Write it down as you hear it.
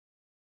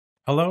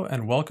Hello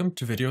and welcome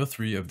to video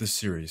 3 of this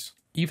series.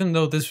 Even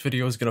though this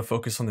video is going to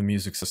focus on the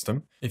music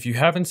system, if you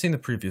haven't seen the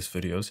previous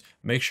videos,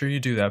 make sure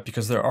you do that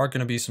because there are going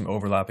to be some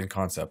overlapping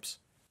concepts.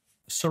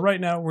 So right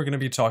now we're going to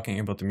be talking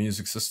about the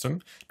music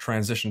system,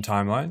 transition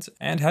timelines,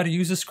 and how to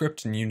use a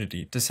script in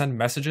Unity to send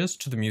messages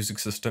to the music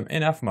system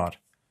in FMOD.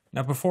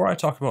 Now before I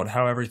talk about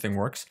how everything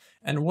works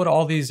and what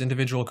all these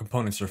individual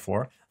components are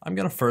for, I'm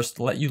going to first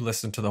let you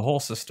listen to the whole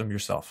system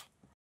yourself.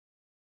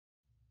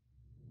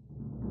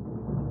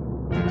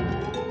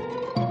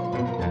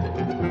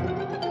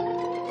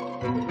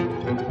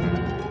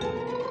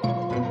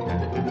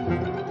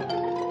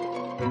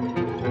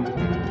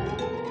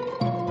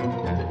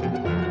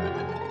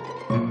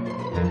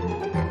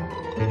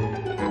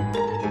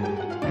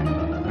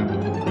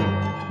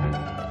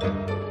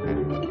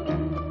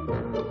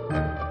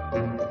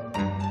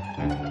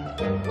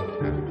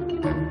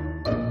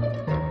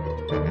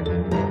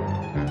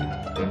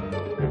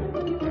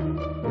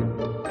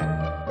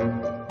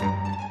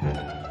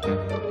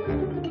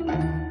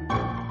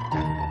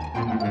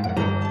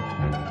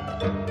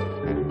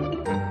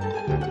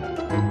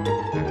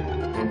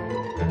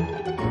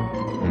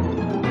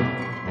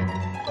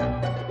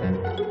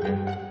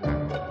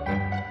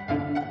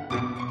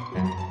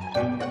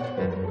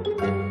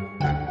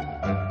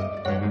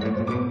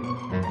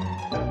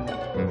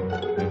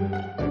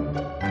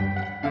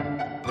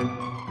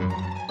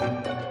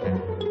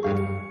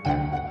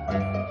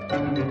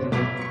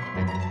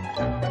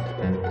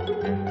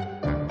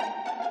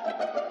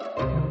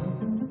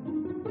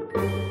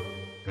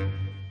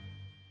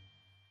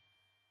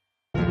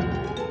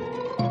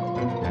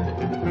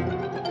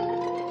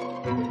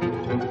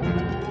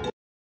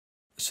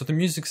 So the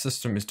music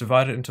system is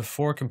divided into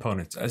 4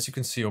 components. As you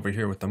can see over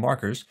here with the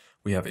markers,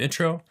 we have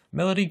intro,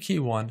 melody key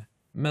 1,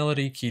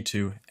 melody key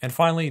 2, and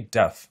finally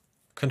death.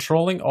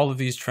 Controlling all of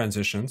these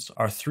transitions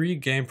are 3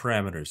 game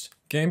parameters: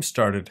 game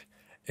started,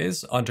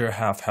 is under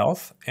half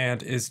health,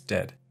 and is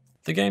dead.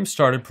 The game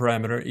started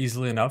parameter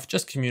easily enough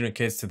just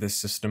communicates to this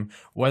system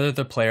whether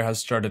the player has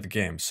started the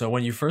game. So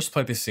when you first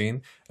play the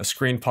scene, a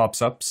screen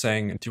pops up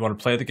saying, do you want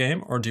to play the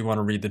game or do you want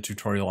to read the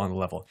tutorial on the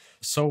level?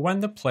 So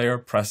when the player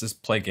presses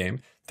play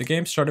game, the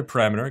game started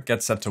parameter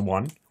gets set to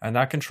 1, and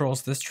that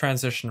controls this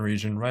transition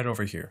region right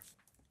over here.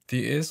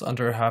 The is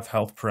under half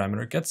health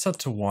parameter gets set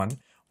to 1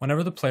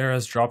 whenever the player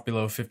has dropped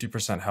below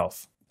 50%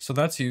 health. So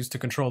that's used to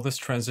control this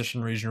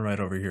transition region right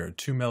over here,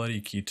 to melody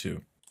key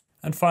 2.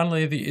 And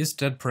finally, the is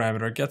dead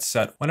parameter gets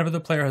set whenever the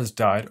player has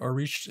died or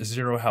reached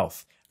 0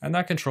 health, and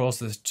that controls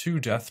this to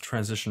death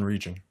transition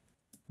region.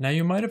 Now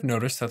you might have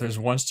noticed that there's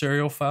 1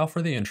 stereo file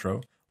for the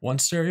intro, 1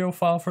 stereo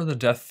file for the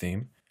death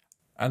theme,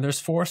 and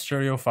there's 4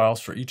 stereo files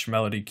for each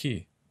melody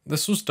key.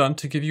 This was done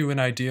to give you an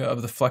idea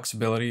of the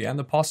flexibility and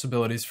the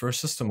possibilities for a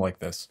system like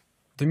this.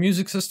 The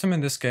music system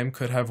in this game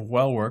could have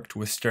well worked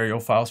with stereo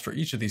files for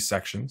each of these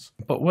sections,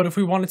 but what if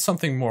we wanted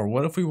something more?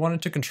 What if we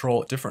wanted to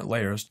control different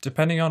layers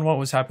depending on what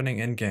was happening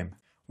in game?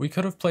 We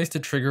could have placed a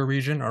trigger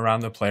region around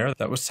the player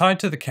that was tied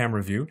to the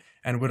camera view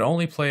and would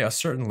only play a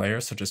certain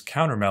layer such as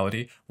counter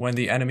melody when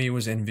the enemy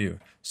was in view.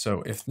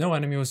 So if no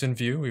enemy was in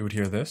view, we would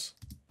hear this.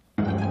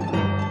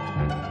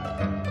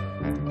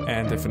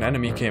 And if an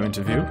enemy came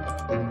into view,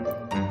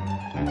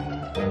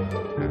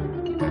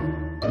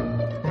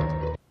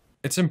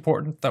 it's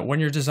important that when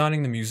you're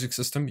designing the music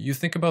system, you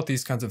think about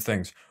these kinds of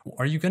things.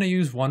 Are you going to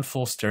use one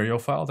full stereo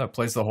file that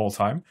plays the whole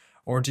time?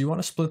 Or do you want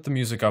to split the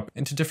music up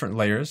into different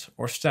layers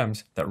or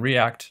stems that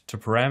react to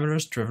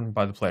parameters driven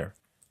by the player?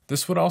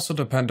 This would also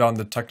depend on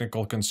the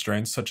technical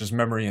constraints such as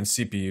memory and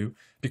CPU,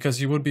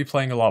 because you would be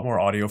playing a lot more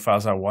audio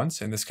files at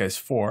once, in this case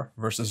 4,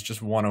 versus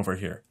just 1 over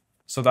here.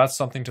 So that's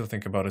something to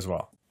think about as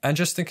well. And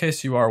just in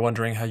case you are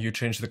wondering how you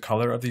change the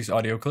color of these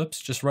audio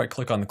clips, just right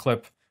click on the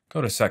clip,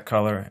 go to set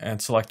color,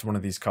 and select one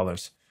of these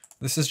colors.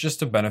 This is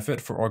just a benefit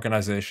for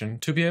organization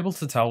to be able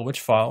to tell which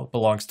file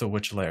belongs to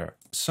which layer.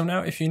 So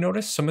now if you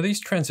notice, some of these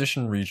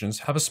transition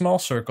regions have a small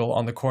circle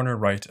on the corner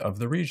right of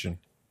the region.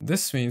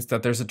 This means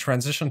that there's a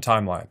transition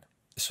timeline.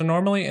 So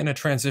normally in a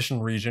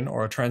transition region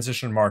or a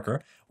transition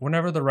marker,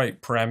 whenever the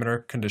right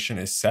parameter condition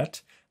is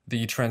set,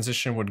 the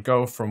transition would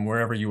go from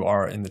wherever you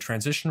are in the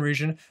transition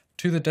region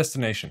to the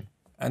destination.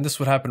 And this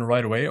would happen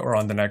right away or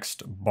on the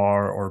next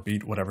bar or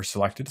beat, whatever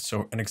selected.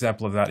 So an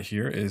example of that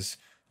here is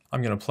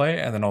I'm going to play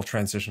and then I'll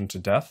transition to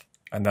death,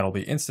 and that'll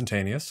be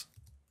instantaneous.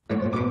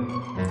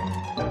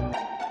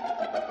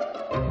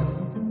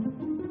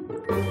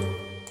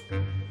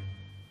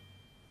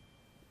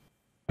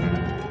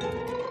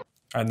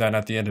 And then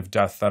at the end of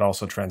death, that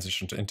also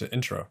transitioned into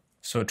intro.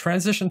 So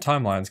transition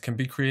timelines can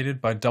be created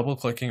by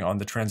double-clicking on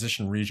the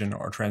transition region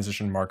or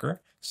transition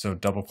marker. So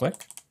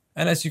double-click.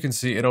 And as you can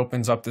see, it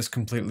opens up this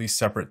completely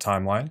separate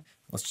timeline.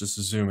 Let's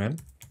just zoom in.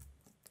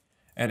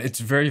 And it's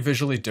very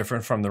visually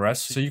different from the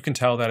rest, so you can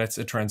tell that it's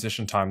a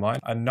transition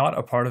timeline and not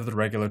a part of the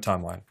regular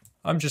timeline.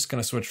 I'm just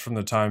going to switch from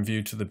the time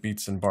view to the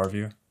beats and bar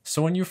view.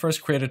 So when you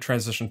first create a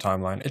transition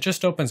timeline, it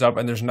just opens up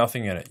and there's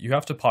nothing in it. You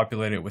have to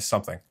populate it with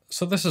something.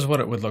 So this is what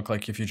it would look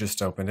like if you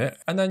just opened it.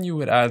 And then you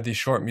would add the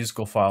short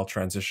musical file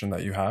transition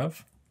that you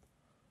have.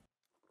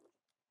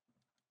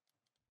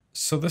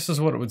 So this is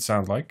what it would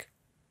sound like.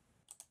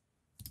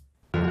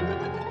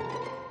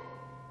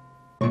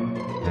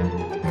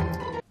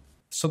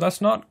 So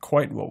that's not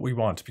quite what we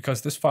want,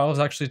 because this file is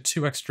actually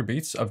 2 extra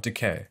beats of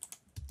decay.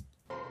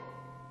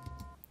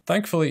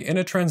 Thankfully, in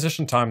a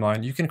transition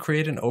timeline, you can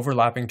create an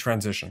overlapping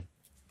transition.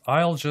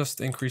 I'll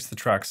just increase the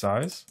track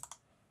size.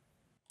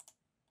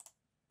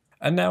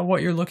 And now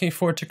what you're looking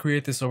for to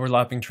create this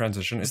overlapping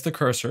transition is the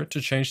cursor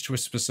to change to a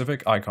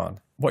specific icon.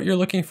 What you're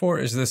looking for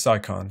is this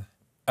icon.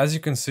 As you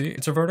can see,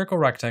 it's a vertical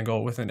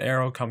rectangle with an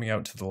arrow coming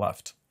out to the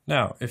left.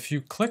 Now, if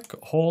you click,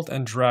 hold,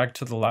 and drag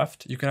to the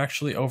left, you can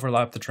actually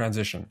overlap the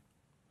transition.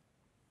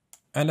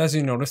 And as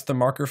you notice, the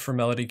marker for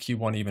melody key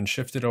 1 even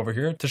shifted over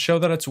here to show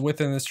that it's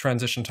within this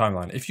transition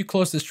timeline. If you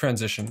close this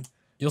transition,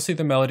 you'll see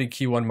the melody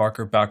key 1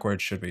 marker back where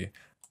it should be.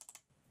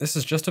 This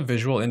is just a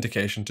visual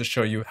indication to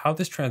show you how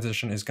this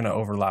transition is going to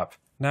overlap.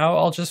 Now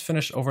I'll just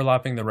finish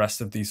overlapping the rest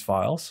of these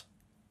files.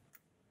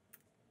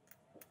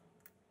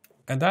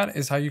 And that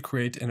is how you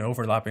create an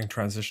overlapping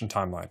transition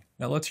timeline.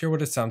 Now let's hear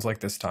what it sounds like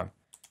this time.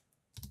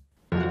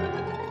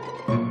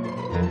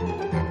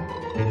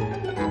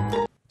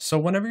 So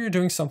whenever you're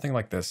doing something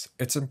like this,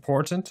 it's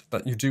important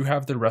that you do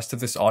have the rest of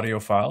this audio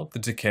file, the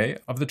decay,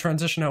 of the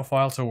transition out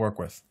file to work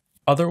with.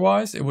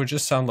 Otherwise, it would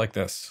just sound like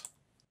this.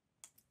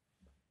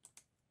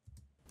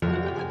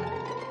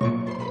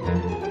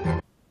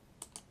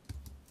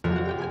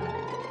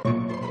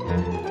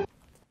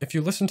 If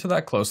you listen to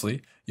that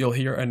closely, you'll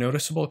hear a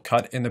noticeable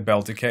cut in the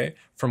bell decay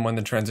from when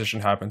the transition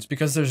happens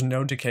because there's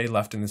no decay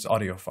left in this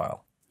audio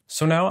file.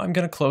 So now I'm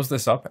going to close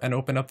this up and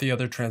open up the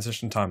other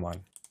transition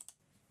timeline.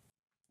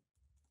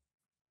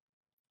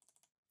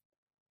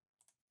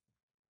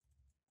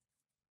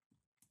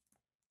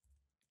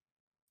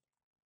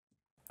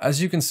 As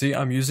you can see,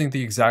 I'm using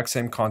the exact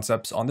same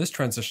concepts on this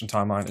transition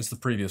timeline as the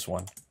previous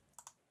one.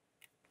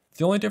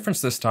 The only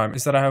difference this time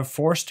is that I have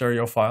 4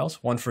 stereo files,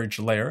 one for each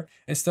layer,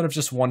 instead of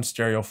just 1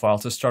 stereo file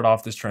to start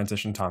off this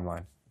transition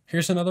timeline.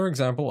 Here's another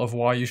example of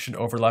why you should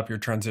overlap your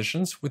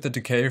transitions with the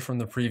decay from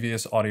the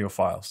previous audio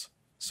files.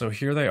 So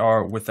here they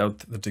are without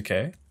the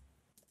decay.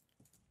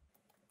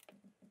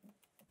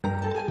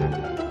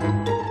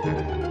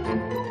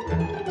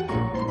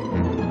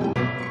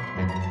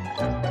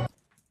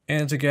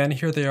 And again,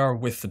 here they are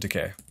with the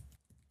decay.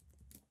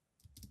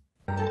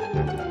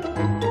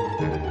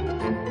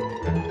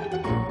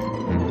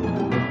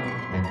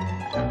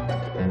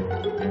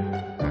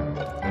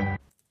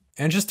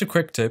 And just a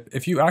quick tip,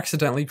 if you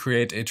accidentally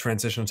create a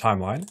transition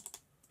timeline,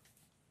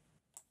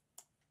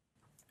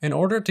 in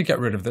order to get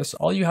rid of this,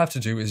 all you have to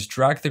do is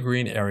drag the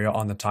green area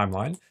on the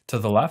timeline to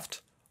the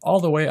left, all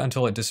the way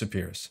until it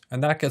disappears.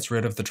 And that gets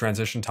rid of the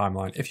transition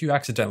timeline if you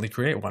accidentally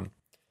create one.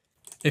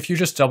 If you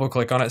just double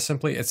click on it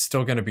simply, it's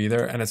still going to be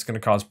there and it's going to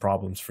cause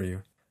problems for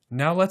you.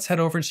 Now let's head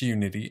over to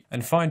Unity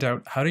and find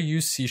out how to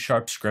use C#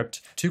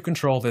 script to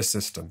control this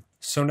system.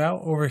 So now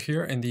over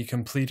here in the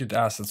completed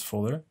assets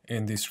folder,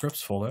 in the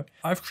scripts folder,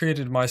 I've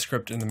created my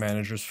script in the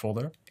managers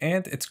folder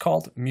and it's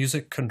called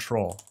music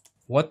control.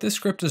 What this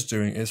script is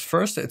doing is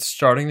first it's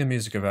starting the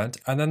music event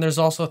and then there's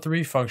also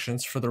 3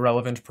 functions for the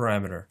relevant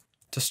parameter.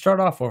 To start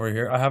off over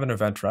here, I have an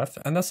event ref,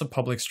 and that's a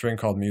public string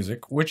called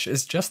music, which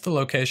is just the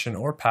location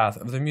or path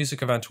of the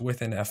music event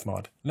within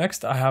FMOD.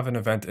 Next, I have an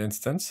event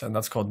instance, and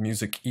that's called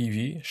music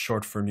EV,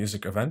 short for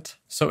music event.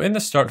 So in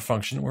the start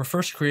function, we're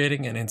first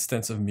creating an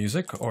instance of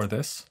music, or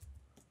this,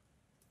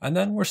 and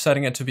then we're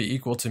setting it to be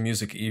equal to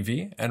music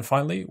EV, and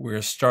finally,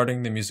 we're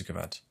starting the music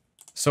event.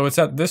 So it's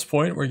at this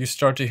point where you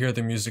start to hear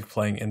the music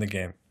playing in the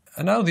game.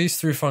 And now these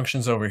 3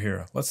 functions over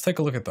here, let's take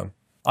a look at them.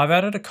 I've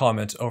added a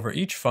comment over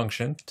each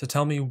function to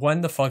tell me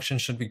when the function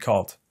should be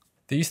called.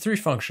 These 3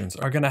 functions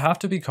are going to have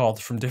to be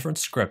called from different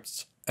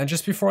scripts. And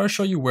just before I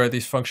show you where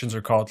these functions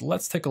are called,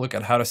 let's take a look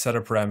at how to set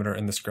a parameter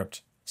in the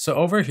script. So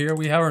over here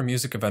we have our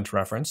music event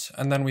reference,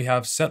 and then we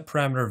have set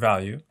parameter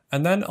value,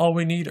 and then all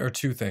we need are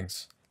 2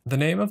 things. The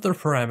name of the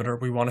parameter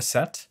we want to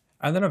set,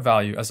 and then a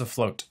value as a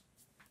float.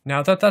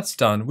 Now that that's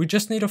done, we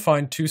just need to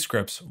find 2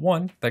 scripts,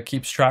 one that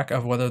keeps track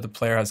of whether the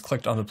player has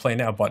clicked on the play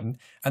now button,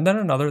 and then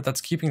another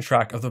that's keeping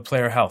track of the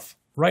player health.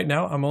 Right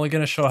now, I'm only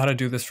going to show how to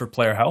do this for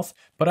player health,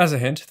 but as a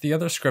hint, the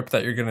other script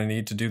that you're going to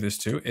need to do this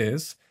to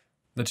is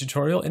the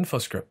tutorial info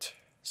script.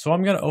 So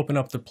I'm going to open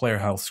up the player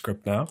health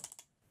script now,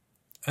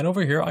 and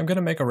over here I'm going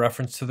to make a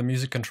reference to the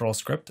music control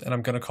script, and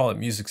I'm going to call it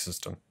music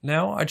system.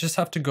 Now I just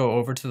have to go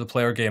over to the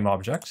player game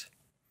object,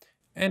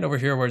 and over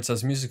here where it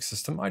says music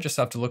system, I just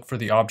have to look for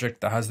the object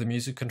that has the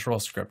music control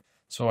script.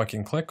 So I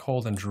can click,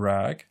 hold, and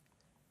drag,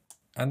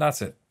 and that's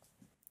it.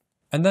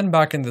 And then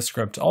back in the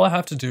script, all I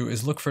have to do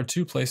is look for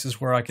 2 places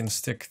where I can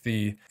stick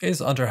the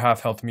is under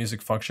half health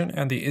music function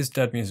and the is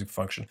dead music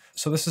function.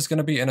 So this is going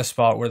to be in a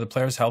spot where the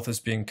player's health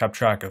is being kept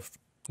track of.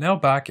 Now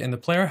back in the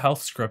player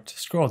health script,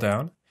 scroll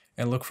down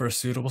and look for a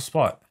suitable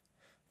spot.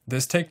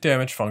 This take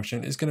damage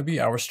function is going to be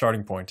our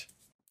starting point.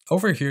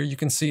 Over here, you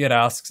can see it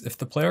asks if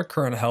the player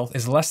current health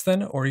is less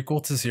than or equal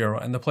to 0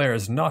 and the player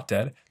is not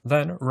dead,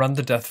 then run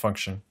the death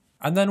function.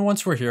 And then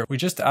once we're here, we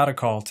just add a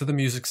call to the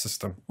music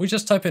system. We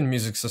just type in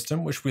music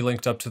system, which we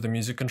linked up to the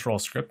music control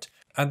script,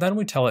 and then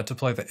we tell it to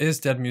play the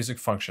isDeadMusic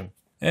function.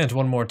 And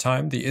one more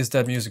time, the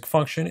isDeadMusic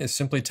function is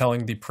simply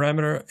telling the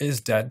parameter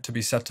isDead to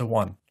be set to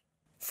 1.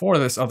 For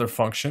this other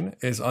function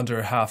is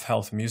under half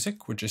health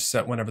music, which is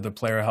set whenever the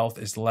player health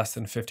is less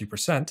than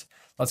 50%.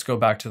 Let's go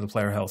back to the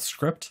player health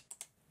script.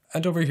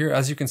 And over here,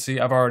 as you can see,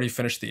 I've already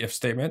finished the if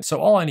statement. So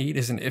all I need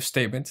is an if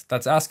statement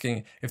that's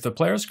asking if the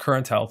player's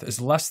current health is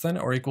less than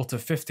or equal to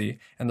 50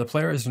 and the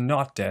player is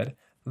not dead,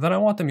 then I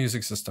want the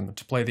music system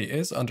to play the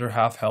is under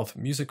half health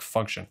music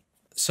function.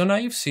 So now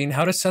you've seen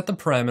how to set the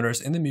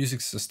parameters in the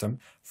music system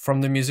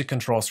from the music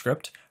control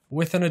script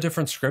within a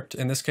different script,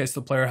 in this case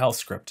the player health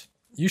script.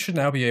 You should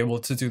now be able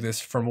to do this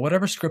from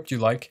whatever script you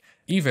like,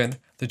 even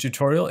the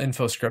tutorial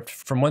info script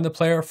from when the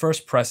player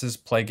first presses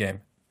play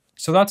game.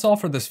 So that's all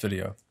for this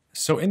video.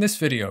 So in this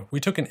video,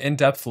 we took an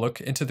in-depth look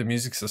into the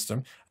music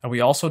system, and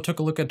we also took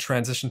a look at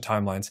transition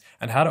timelines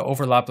and how to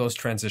overlap those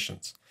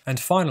transitions. And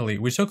finally,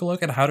 we took a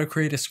look at how to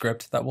create a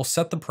script that will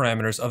set the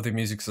parameters of the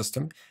music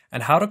system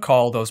and how to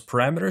call those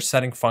parameter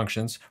setting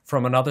functions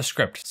from another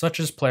script, such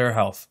as player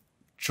health.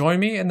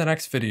 Join me in the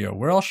next video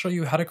where I'll show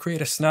you how to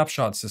create a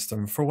snapshot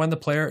system for when the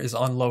player is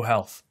on low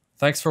health.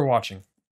 Thanks for watching.